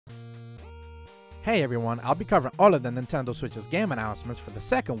Hey everyone, I'll be covering all of the Nintendo Switch's game announcements for the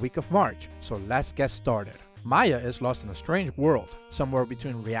second week of March, so let's get started. Maya is lost in a strange world, somewhere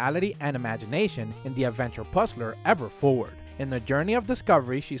between reality and imagination in the adventure puzzler Ever Forward. In the journey of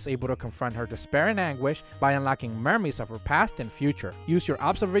discovery, she's able to confront her despair and anguish by unlocking memories of her past and future. Use your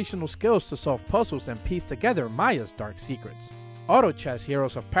observational skills to solve puzzles and piece together Maya's dark secrets. Auto Chess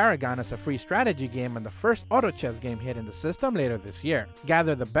Heroes of Paragon is a free strategy game and the first auto chess game hitting the system later this year.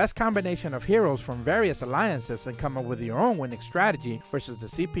 Gather the best combination of heroes from various alliances and come up with your own winning strategy versus the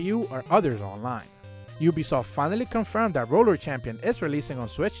CPU or others online. Ubisoft finally confirmed that Roller Champion is releasing on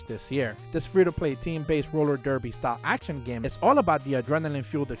Switch this year. This free-to-play team-based roller derby style action game is all about the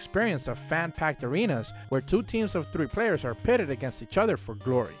adrenaline-fueled experience of fan-packed arenas where two teams of 3 players are pitted against each other for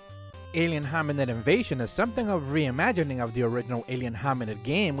glory. Alien Hominid Invasion is something of a reimagining of the original Alien Hominid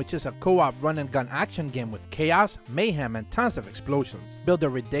game, which is a co-op run-and-gun action game with chaos, mayhem, and tons of explosions. Build a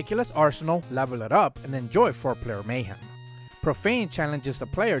ridiculous arsenal, level it up, and enjoy 4-player mayhem. Profane challenges the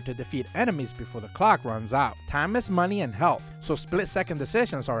player to defeat enemies before the clock runs out. Time is money and health, so split-second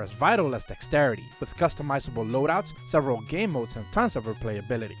decisions are as vital as dexterity, with customizable loadouts, several game modes, and tons of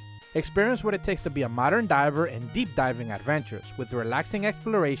replayability. Experience what it takes to be a modern diver in deep diving adventures, with relaxing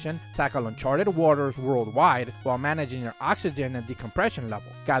exploration, tackle uncharted waters worldwide while managing your oxygen and decompression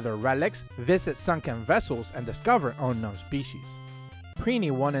level, gather relics, visit sunken vessels, and discover unknown species.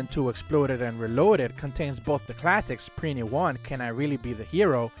 Preenie 1 and 2 Exploded and Reloaded contains both the classics Preenie 1 Can I Really Be the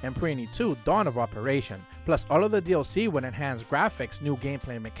Hero and Preenie 2 Dawn of Operation, plus all of the DLC with enhanced graphics, new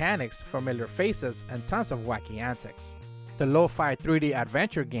gameplay mechanics, familiar faces, and tons of wacky antics. The lo-fi 3D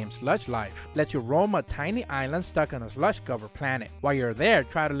adventure game Slush Life lets you roam a tiny island stuck on a slush-covered planet. While you're there,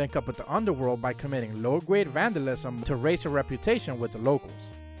 try to link up with the underworld by committing low-grade vandalism to raise your reputation with the locals.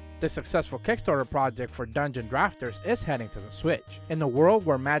 The successful Kickstarter project for Dungeon Drafters is heading to the Switch. In a world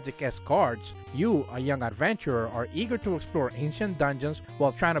where magic is cards, you, a young adventurer, are eager to explore ancient dungeons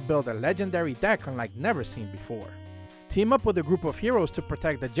while trying to build a legendary deck unlike never seen before. Team up with a group of heroes to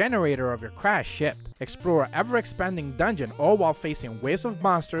protect the generator of your crashed ship. Explore an ever-expanding dungeon all while facing waves of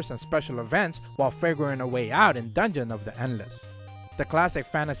monsters and special events while figuring a way out in Dungeon of the Endless. The classic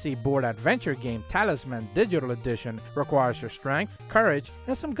fantasy board adventure game Talisman Digital Edition requires your strength, courage,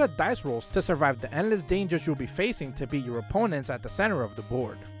 and some good dice rolls to survive the endless dangers you'll be facing to beat your opponents at the center of the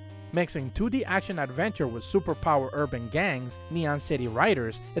board. Mixing 2D action adventure with superpower urban gangs, Neon City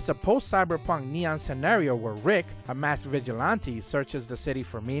Riders, it's a post-cyberpunk neon scenario where Rick, a masked vigilante, searches the city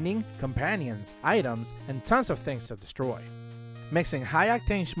for meaning, companions, items, and tons of things to destroy. Mixing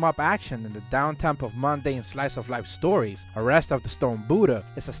high-octane shmup action in the down-tempo of mundane slice-of-life stories, Arrest of the Stone Buddha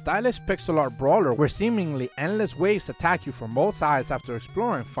is a stylish pixel art brawler where seemingly endless waves attack you from all sides after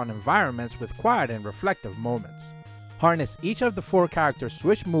exploring fun environments with quiet and reflective moments. Harness each of the 4 characters'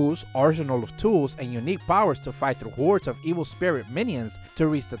 switch moves, arsenal of tools, and unique powers to fight through hordes of evil spirit minions to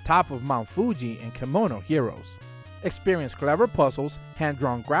reach the top of Mount Fuji in Kimono Heroes. Experience clever puzzles,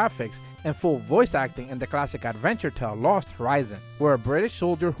 hand-drawn graphics, and full voice acting in the classic adventure tale Lost Horizon, where a British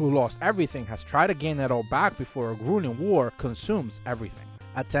soldier who lost everything has tried to gain it all back before a grueling war consumes everything.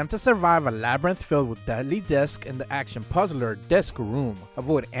 Attempt to survive a labyrinth filled with deadly discs in the action puzzler Disc Room.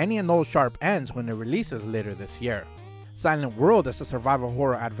 Avoid any and all sharp ends when it releases later this year. Silent World is a survival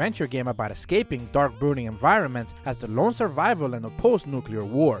horror adventure game about escaping dark brooding environments as the lone survival in a post-nuclear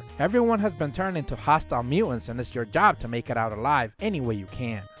war. Everyone has been turned into hostile mutants and it's your job to make it out alive any way you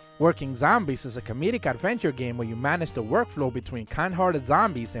can. Working Zombies is a comedic adventure game where you manage the workflow between kind-hearted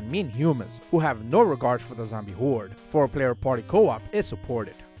zombies and mean humans who have no regard for the zombie horde. 4-player party co-op is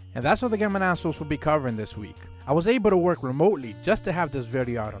supported. And that's what the game announcements will be covering this week. I was able to work remotely just to have this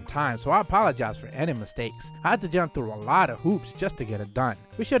video out on time, so I apologize for any mistakes. I had to jump through a lot of hoops just to get it done.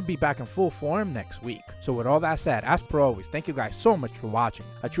 We should be back in full form next week. So with all that said, as per always, thank you guys so much for watching.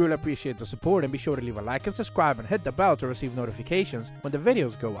 I truly appreciate the support and be sure to leave a like and subscribe and hit the bell to receive notifications when the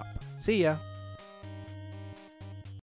videos go up. See ya!